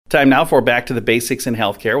Time now for Back to the Basics in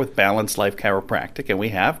Healthcare with Balanced Life Chiropractic, and we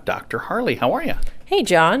have Dr. Harley. How are you? Hey,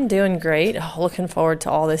 John. Doing great. Oh, looking forward to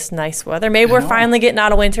all this nice weather. Maybe we're finally getting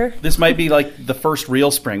out of winter. This might be like the first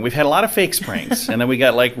real spring. We've had a lot of fake springs, and then we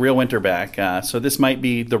got like real winter back. So this might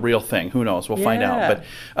be the real thing. Who knows? We'll find out.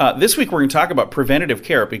 But this week we're going to talk about preventative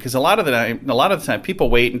care, because a lot of the time people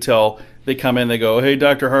wait until they come in. They go, "Hey,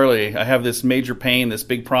 Dr. Harley, I have this major pain, this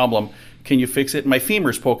big problem. Can you fix it? My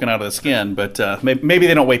femur's poking out of the skin," but maybe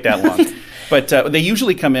they don't wait that long. But they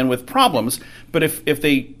usually come in with problems. But if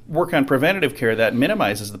they work on preventative care, that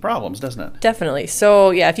minimizes the problems, doesn't it? Definitely.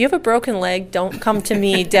 So, yeah, if you have a broken leg, don't come to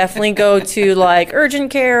me. Definitely go to, like,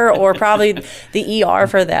 urgent care or probably the ER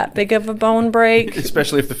for that big of a bone break.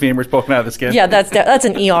 Especially if the femur's poking out of the skin. Yeah, that's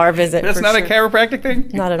an ER visit. That's not a chiropractic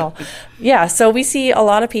thing? Not at all. Yeah, so we see a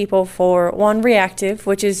lot of people for, one, reactive,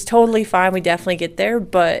 which is totally fine. We definitely get there,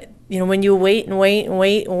 but when you wait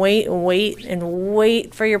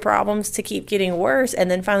for your problems to keep getting worse and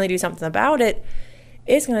then finally do something about it,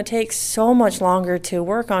 it's going to take so much longer to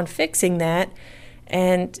work on fixing that,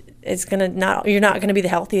 and you're not going to be the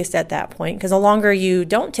healthiest at that point, because the longer you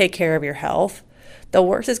don't take care of your health, the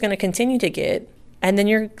worse it's going to continue to get, and then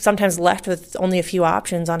you're sometimes left with only a few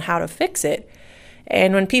options on how to fix it.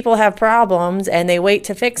 And when people have problems and they wait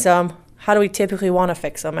to fix them, how do we typically want to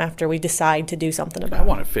fix them after we decide to do something about it? I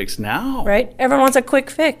want to fix now. Right? Everyone wants a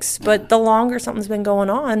quick fix, but the longer something's been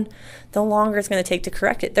going on, the longer it's going to take to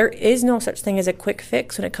correct it. There is no such thing as a quick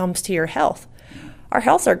fix when it comes to your health. Our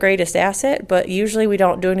health's our greatest asset, but usually we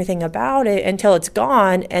don't do anything about it until it's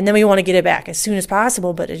gone, and then we want to get it back as soon as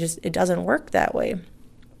possible, but it doesn't work that way.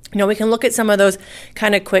 We can look at some of those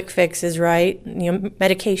kind of quick fixes, right?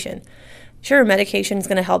 Medication. Sure, medication is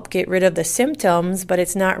going to help get rid of the symptoms, but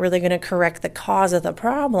it's not really going to correct the cause of the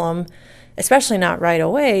problem, especially not right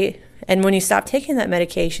away. And when you stop taking that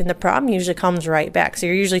medication, the problem usually comes right back. So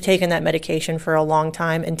you're usually taking that medication for a long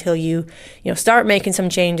time until you start making some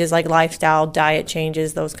changes like lifestyle, diet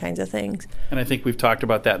changes, those kinds of things. And I think we've talked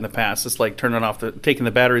about that in the past. It's like taking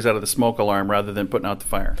the batteries out of the smoke alarm rather than putting out the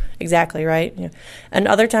fire. Exactly, right. And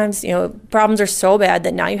other times, problems are so bad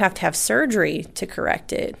that now you have to have surgery to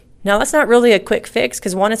correct it. Now, that's not really a quick fix,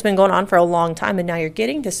 because one, it's been going on for a long time, and now you're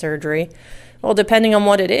getting to surgery. Well, depending on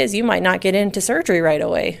what it is, you might not get into surgery right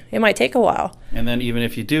away. It might take a while. And then even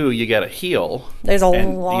if you do, you got to heal. You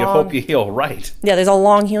hope you heal right. Yeah, there's a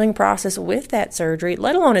long healing process with that surgery,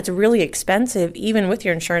 let alone it's really expensive. Even with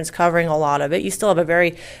your insurance covering a lot of it, you still have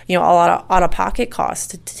a lot of out-of-pocket costs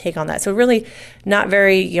to take on that. So really not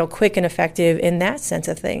very, quick and effective in that sense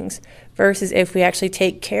of things, versus if we actually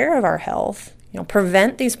take care of our health,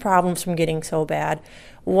 prevent these problems from getting so bad.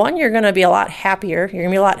 One, you're going to be a lot happier, you're going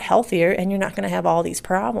to be a lot healthier, and you're not going to have all these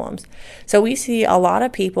problems. So we see a lot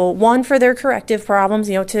of people, one, for their corrective problems,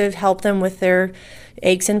 to help them with their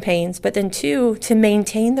aches and pains, but then two, to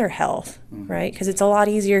maintain their health, right? Because it's a lot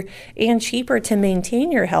easier and cheaper to maintain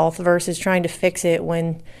your health versus trying to fix it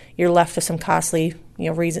when you're left with some costly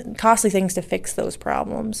things to fix those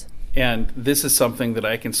problems. And this is something that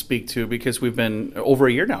I can speak to because we've been over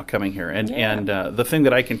a year now coming here. And the thing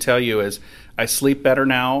that I can tell you is I sleep better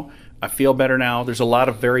now. I feel better now. There's a lot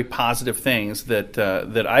of very positive things that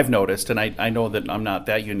I've noticed, and I know that I'm not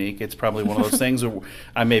that unique. It's probably one of those things where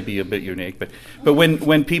I may be a bit unique. But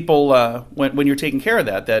when people when you're taking care of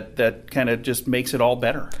that kind of just makes it all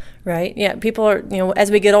better. Right. Yeah. People are, as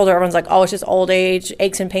we get older, everyone's like, oh, it's just old age.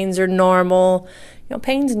 Aches and pains are normal.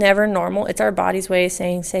 Pain's never normal. It's our body's way of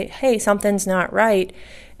saying, hey, something's not right.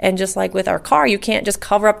 And just like with our car, you can't just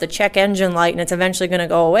cover up the check engine light and it's eventually going to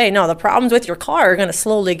go away. No, the problems with your car are going to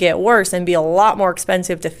slowly get worse and be a lot more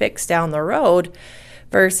expensive to fix down the road.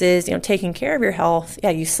 Versus, taking care of your health. Yeah,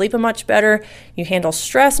 you sleep much better, you handle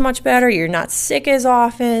stress much better, you're not sick as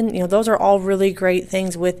often. Those are all really great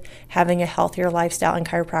things with having a healthier lifestyle, and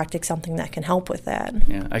chiropractic something that can help with that.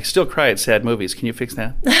 Yeah, I still cry at sad movies. Can you fix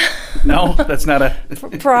that? No, that's not a...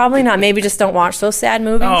 Probably not. Maybe just don't watch those sad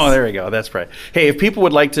movies. Oh, there we go. That's right. Hey, if people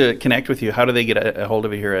would like to connect with you, how do they get a hold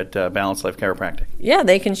of you here at Balanced Life Chiropractic? Yeah,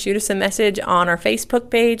 they can shoot us a message on our Facebook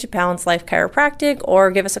page, Balanced Life Chiropractic,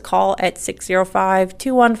 or give us a call at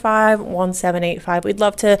 605-215-1785. We'd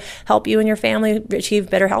love to help you and your family achieve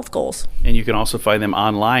better health goals. And you can also find them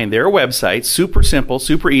online. Their website, super simple,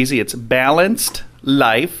 super easy. It's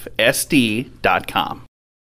balancedlifesd.com.